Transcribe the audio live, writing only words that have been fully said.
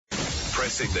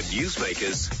Pressing the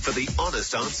newsmakers for the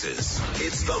honest answers.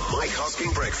 It's the Mike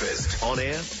Hosking Breakfast. On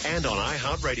air and on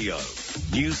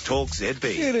iHeartRadio. News Talk ZB.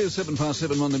 It is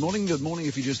 7:07 Monday morning. Good morning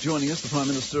if you're just joining us. The Prime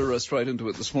Minister straight into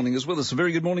it this morning is with us. A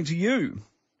very good morning to you.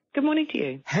 Good morning to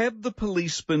you. Have the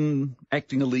police been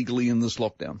acting illegally in this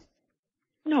lockdown?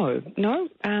 No.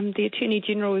 The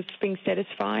Attorney-General has been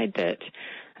satisfied that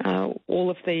all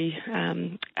of the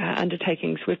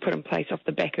undertakings we've put in place off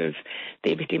the back of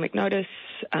the epidemic notice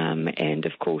and,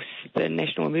 of course, the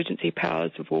national emergency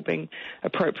powers have all been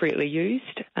appropriately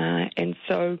used.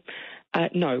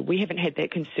 No, we haven't had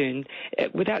that concern.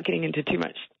 Without getting into too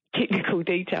much technical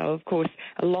detail, of course,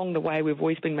 along the way we've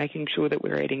always been making sure that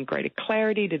we're adding greater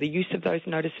clarity to the use of those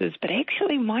notices. But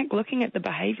actually, Mike, looking at the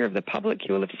behaviour of the public,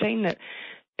 you will have seen that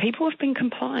people have been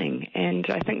complying, and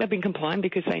I think they've been complying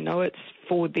because they know it's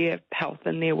for their health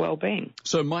and their well-being.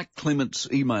 So Mike Clement's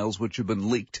emails, which have been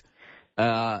leaked,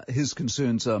 his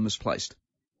concerns are misplaced.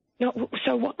 No,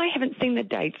 so I haven't seen the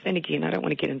dates, and again, I don't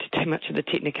want to get into too much of the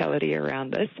technicality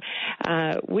around this.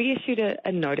 We issued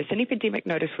a notice. An epidemic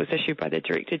notice was issued by the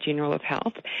Director General of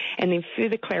Health, and then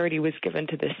further clarity was given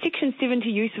to the Section 70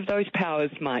 use of those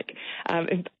powers, Mike.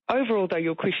 Overall, though,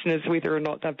 your question is whether or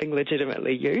not they've been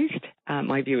legitimately used.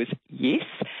 My view is yes,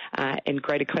 and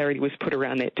greater clarity was put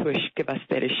around that to give us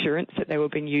that assurance that they were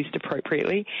being used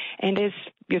appropriately. And as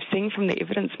you've seen from the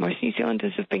evidence, most New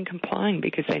Zealanders have been complying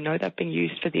because they know they've been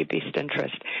used for their best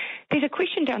interest. There's a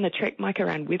question down the track, Mike,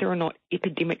 around whether or not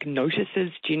epidemic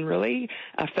notices generally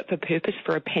are fit for purpose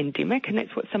for a pandemic, and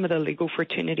that's what some of the legal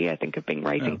fraternity, I think, have been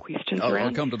raising questions around.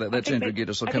 I'll come to that. That's Andrew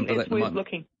Geddes. I'll come to that in a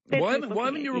moment. Why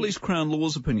haven't you released Crown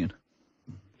Law's opinion?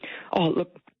 Oh,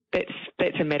 look,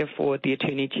 that's a matter for the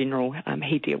Attorney-General.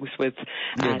 He deals with...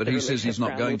 but he says he's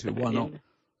not going to. Why not?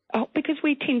 Oh, because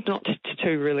we tend not to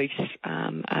release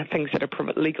things that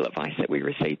are legal advice that we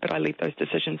receive, but I leave those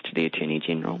decisions to the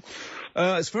Attorney-General.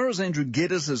 As far as Andrew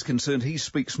Geddes is concerned, he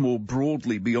speaks more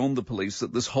broadly beyond the police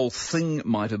that this whole thing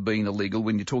might have been illegal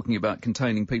when you're talking about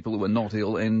containing people who are not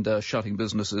ill and shutting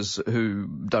businesses who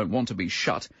don't want to be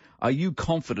shut. Are you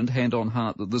confident, hand on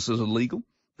heart, that this is illegal?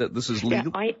 That this is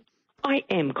legal? Yeah, I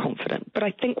am confident, but I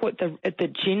think what the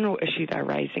general issue they're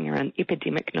raising around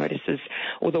epidemic notices,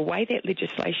 or the way that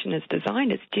legislation is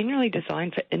designed, it's generally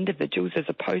designed for individuals as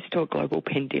opposed to a global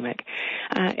pandemic.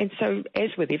 And so,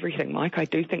 as with everything, Mike, I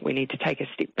do think we need to take a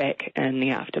step back in the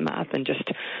aftermath and just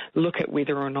look at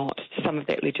whether or not some of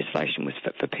that legislation was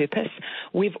fit for purpose.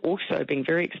 We've also been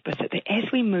very explicit that as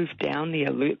we move down the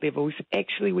alert levels,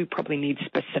 actually we probably need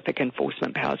specific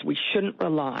enforcement powers. We shouldn't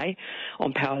rely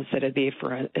on powers that are there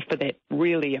for that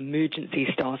really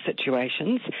emergency-style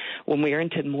situations. When we're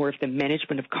into more of the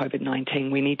management of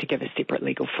COVID-19, we need to give a separate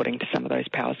legal footing to some of those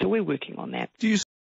powers. So we're working on that. Do you